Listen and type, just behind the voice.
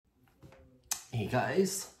Hey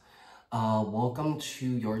guys, welcome to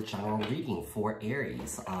your general reading for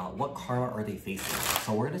Aries. What karma are they facing?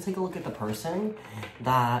 So we're going to take a look at the person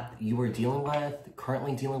that you were dealing with,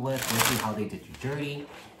 currently dealing with, we'll see how they did you dirty,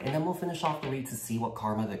 and then we'll finish off the read to see what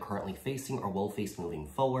karma they're currently facing or will face moving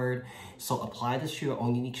forward. So apply this to your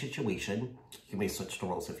own unique situation. You may switch the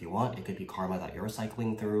roles if you want. It could be karma that you're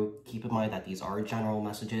cycling through. Keep in mind that these are general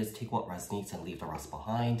messages. Take what resonates and leave the rest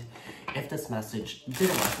behind. If this message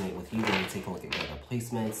didn't resonate with you, then take a look at your other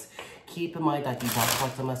placements. Keep in mind that these are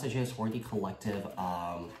collective messages for the collective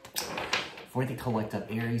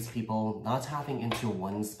Aries people, not tapping into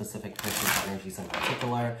one specific person's energies in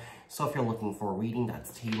particular. So if you're looking for a reading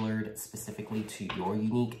that's tailored specifically to your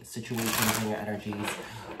unique situations and your energies,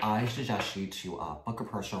 I suggest you to book a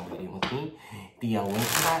personal reading with me. The link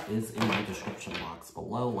to that is in the description box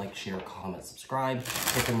below. Like, share, comment, subscribe,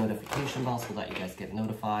 hit the notification bell so that you guys get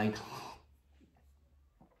notified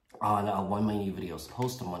on when my new videos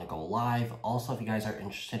post and when I go live. Also, if you guys are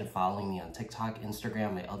interested in following me on TikTok,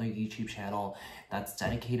 Instagram, my other YouTube channel that's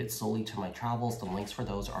dedicated solely to my travels, the links for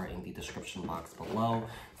those are in the description box below.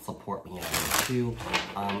 Support me on there too.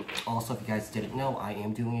 Also, if you guys didn't know, I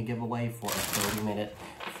am doing a giveaway for a 30-minute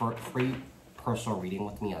free personal reading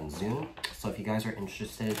with me on Zoom. So if you guys are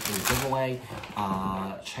interested in the giveaway,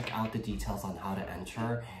 check out the details on how to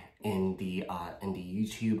enter in the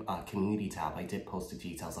YouTube community tab. I did post the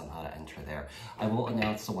details on how to enter there. I will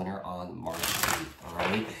announce the winner on March 8th, all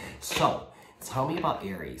right? So tell me about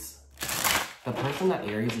Aries. The person that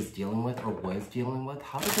Aries is dealing with or was dealing with,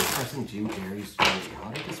 how did this person do Aries dirty?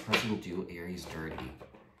 How did this person do Aries dirty?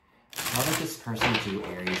 How did this person do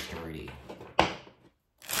Aries dirty?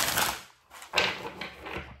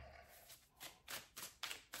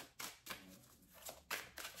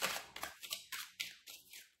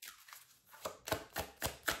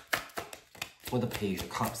 With the Page of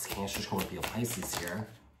Cups, Cancer, Scorpio, Pisces here.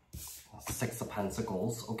 Six of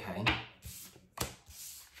Pentacles, okay.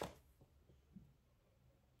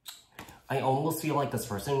 I almost feel like this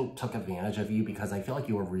person took advantage of you because I feel like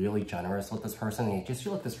you were really generous with this person. And I just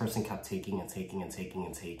feel like this person kept taking and taking and taking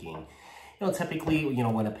and taking. You know, typically, you know,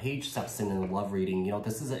 when a page steps in a love reading, you know,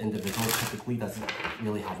 this is an individual typically doesn't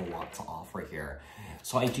really have a lot to offer here.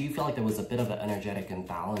 So I do feel like there was a bit of an energetic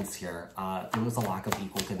imbalance here. There was a lack of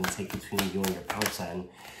equal give and take between you and your person.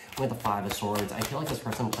 With the Five of Swords, I feel like this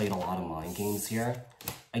person played a lot of mind games here.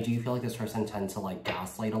 I do feel like this person tends to like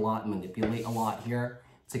gaslight a lot, manipulate a lot here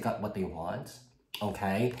to get what they want,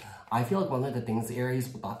 okay? I feel like one of the things,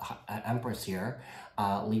 Aries, with the Empress here,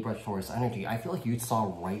 Libra, Taurus energy, I feel like you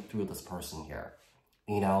saw right through this person here,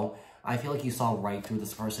 you know? I feel like you saw right through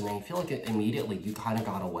this person, and I feel like immediately you kind of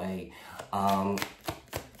got away.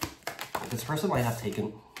 This person might have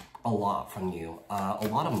taken a lot from you, a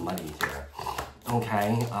lot of money here,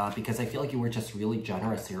 okay? Because I feel like you were just really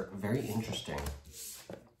generous here. Very interesting.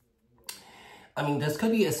 I mean, this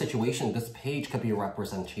could be a situation, this page could be a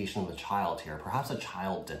representation of a child here. Perhaps a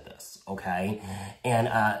child did this, okay? And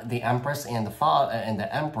the Empress and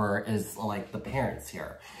the Emperor is like the parents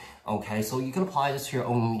here, okay? So you can apply this to your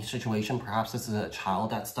own situation. Perhaps this is a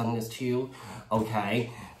child that's done this to you, okay?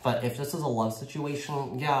 But if this is a love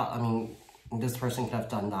situation, yeah, I mean, this person could have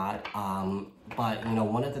done that. But, you know,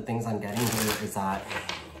 one of the things I'm getting here is that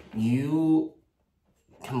you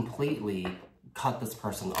completely cut this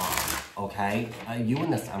person off, okay? You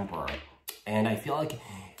and this Emperor. And I feel like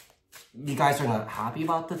you guys are not happy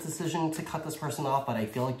about the decision to cut this person off, but I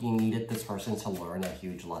feel like you needed this person to learn a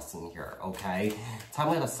huge lesson here, okay?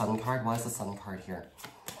 Tell me the Sun card. Why is the Sun card here?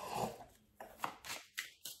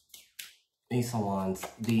 Ace of Wands,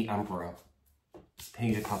 the Emperor,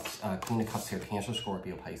 Page of Cups, Queen of Cups here, Cancer,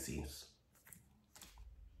 Scorpio, Pisces.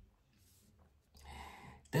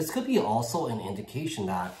 This could be also an indication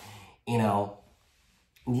that, you know,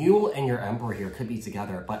 you and your Emperor here could be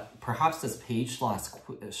together, but perhaps this page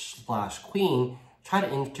slash queen try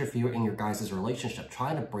to interfere in your guys' relationship,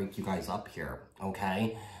 trying to break you guys up here,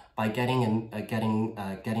 okay? By getting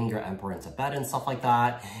your Emperor into bed and stuff like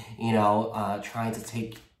that, you know, trying to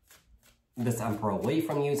take this Emperor away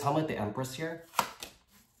from you. Tell me about the Empress here.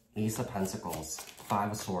 Ace of Pentacles,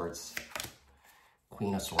 Five of Swords,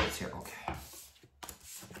 Queen of Swords here, okay.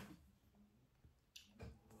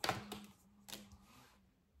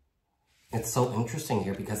 It's so interesting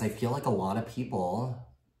here because I feel like a lot of people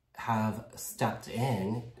have stepped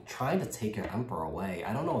in trying to take your Emperor away.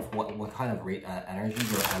 I don't know if what kind of energy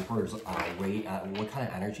your Emperor's what kind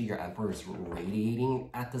of energy your Emperor is radiating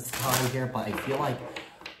at this time here, but I feel like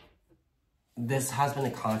this has been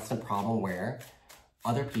a constant problem where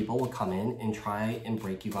other people will come in and try and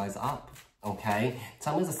break you guys up, Okay,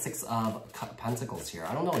 tell me the Six of Pentacles here.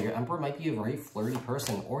 I don't know, your Emperor might be a very flirty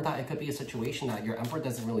person, or that it could be a situation that your Emperor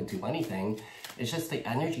doesn't really do anything. It's just the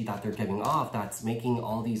energy that they're giving off that's making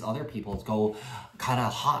all these other people go kind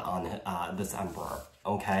of hot on this Emperor,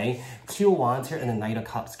 okay? Two of Wands here and the Knight of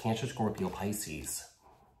Cups, Cancer, Scorpio, Pisces.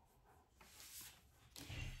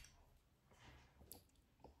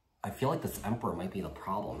 I feel like this Emperor might be the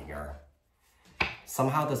problem here.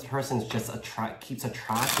 Somehow this person's just keeps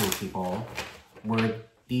attracting people where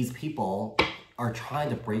these people are trying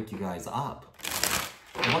to break you guys up.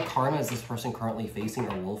 What karma is this person currently facing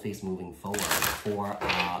or will face moving forward for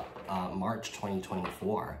March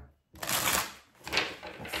 2024?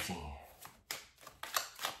 Let's see.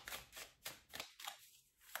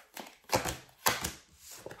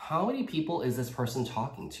 How many people is this person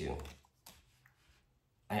talking to?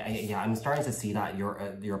 Yeah, I'm starting to see that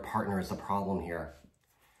your partner is the problem here.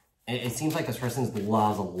 It seems like this person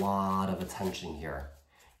loves a lot of attention here.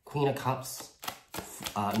 Queen of Cups,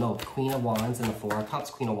 Queen of Wands and the Four of Cups.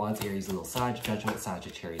 Queen of Wands, Aries, Little Sag, Judgment,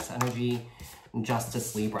 Sagittarius energy,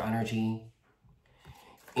 Justice, Libra energy.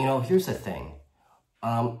 You know, here's the thing.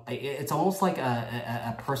 It's almost like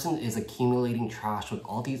a person is accumulating trash with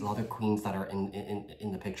all these other queens that are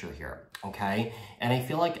in the picture here, okay? And I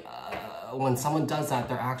feel like when someone does that,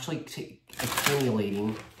 they're actually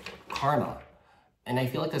accumulating karma. And I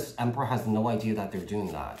feel like this Emperor has no idea that they're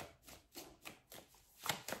doing that.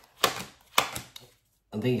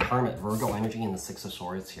 The Hermit, Virgo energy, and the Six of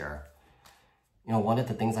Swords here. You know, one of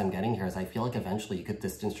the things I'm getting here is I feel like eventually you could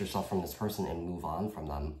distance yourself from this person and move on from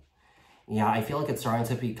them. Yeah, I feel like it's starting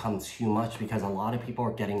to become too much because a lot of people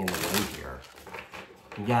are getting in the way here.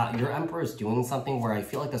 Yeah, your Emperor is doing something where I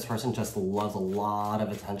feel like this person just loves a lot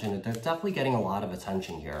of attention. They're definitely getting a lot of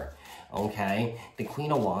attention here, okay? The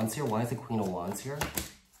Queen of Wands here. Why is the Queen of Wands here?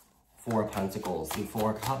 Four of Pentacles, the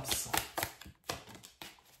Four of Cups.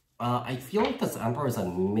 I feel like this Emperor is a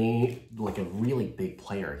really big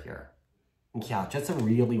player here. Yeah, just a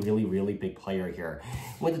really, really, really big player here.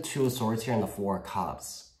 With the Two of Swords here and the Four of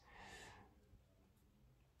Cups.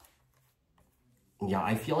 Yeah,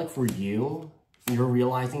 I feel like for you, you're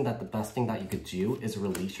realizing that the best thing that you could do is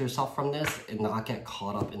release yourself from this and not get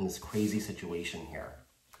caught up in this crazy situation here.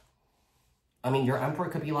 I mean, your Emperor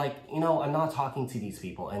could be like, you know, I'm not talking to these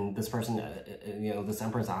people. And this person, you know, this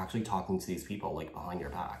Emperor is actually talking to these people, like, behind your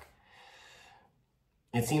back.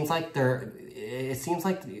 It seems like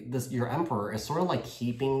your Emperor is sort of like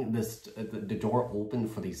keeping the door open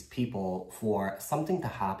for these people for something to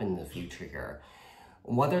happen in the future here.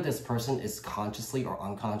 Whether this person is consciously or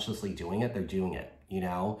unconsciously doing it, they're doing it, you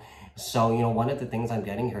know? So, you know, one of the things I'm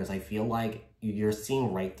getting here is I feel like you're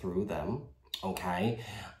seeing right through them, okay?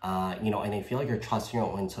 You know, and I feel like you're trusting your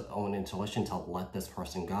own intuition to let this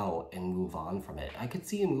person go and move on from it. I could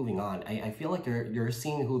see you moving on. I feel like you're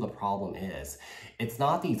seeing who the problem is. It's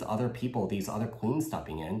not these other people, these other queens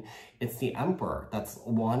stepping in. It's the Emperor that's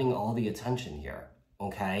wanting all the attention here.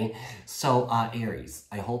 Okay, so Aries,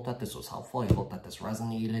 I hope that this was helpful. I hope that this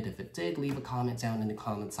resonated. If it did, leave a comment down in the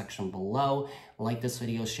comment section below. Like this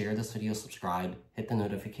video, share this video, subscribe, hit the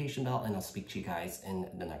notification bell, and I'll speak to you guys in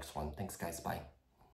the next one. Thanks, guys. Bye.